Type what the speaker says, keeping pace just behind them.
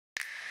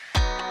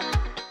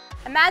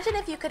Imagine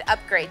if you could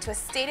upgrade to a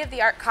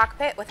state-of-the-art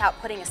cockpit without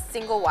putting a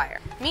single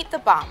wire. Meet the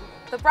BOM.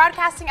 The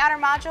Broadcasting Outer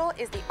Module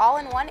is the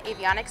all-in-one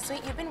avionics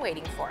suite you've been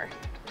waiting for.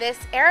 This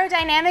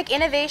aerodynamic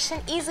innovation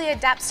easily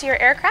adapts to your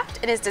aircraft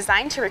and is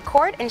designed to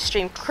record and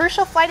stream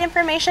crucial flight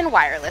information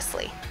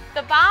wirelessly.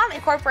 The BOM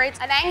incorporates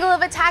an angle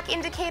of attack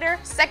indicator,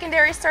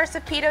 secondary source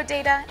of pitot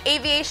data,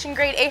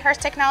 aviation-grade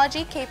AHRS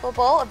technology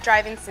capable of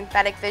driving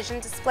synthetic vision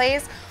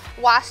displays,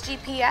 WASP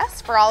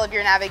GPS for all of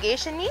your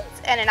navigation needs,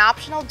 and an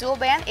optional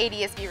dual-band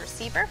ADS-B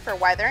receiver for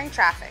weathering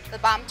traffic. The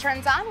BOM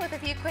turns on with a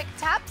few quick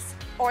taps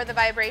or the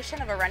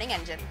vibration of a running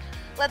engine.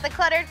 Let the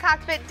cluttered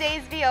cockpit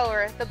days be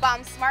over. The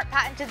BOM's smart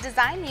patented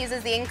design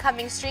uses the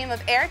incoming stream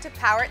of air to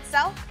power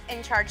itself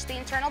and charge the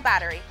internal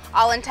battery.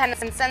 All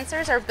antennas and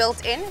sensors are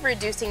built in,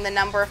 reducing the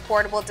number of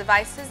portable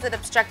devices that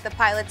obstruct the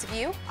pilot's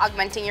view,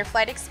 augmenting your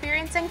flight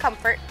experience and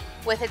comfort.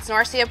 With its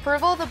NORCE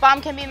approval, the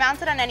BOM can be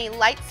mounted on any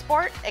light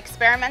sport,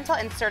 experimental,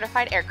 and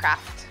certified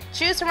aircraft.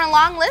 Choose from a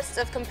long list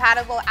of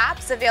compatible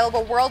apps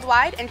available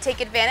worldwide and take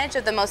advantage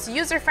of the most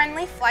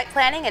user-friendly flight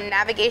planning and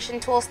navigation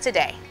tools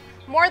today.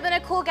 More than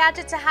a cool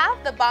gadget to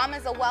have, the BOM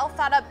is a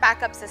well-thought-out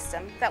backup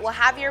system that will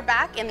have your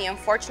back in the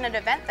unfortunate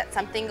event that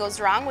something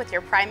goes wrong with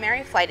your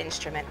primary flight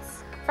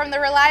instruments. From the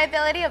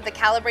reliability of the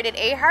calibrated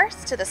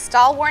AHRS to the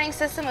stall warning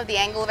system of the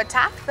angle of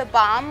attack, the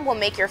BOM will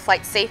make your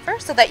flight safer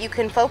so that you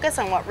can focus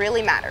on what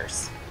really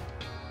matters.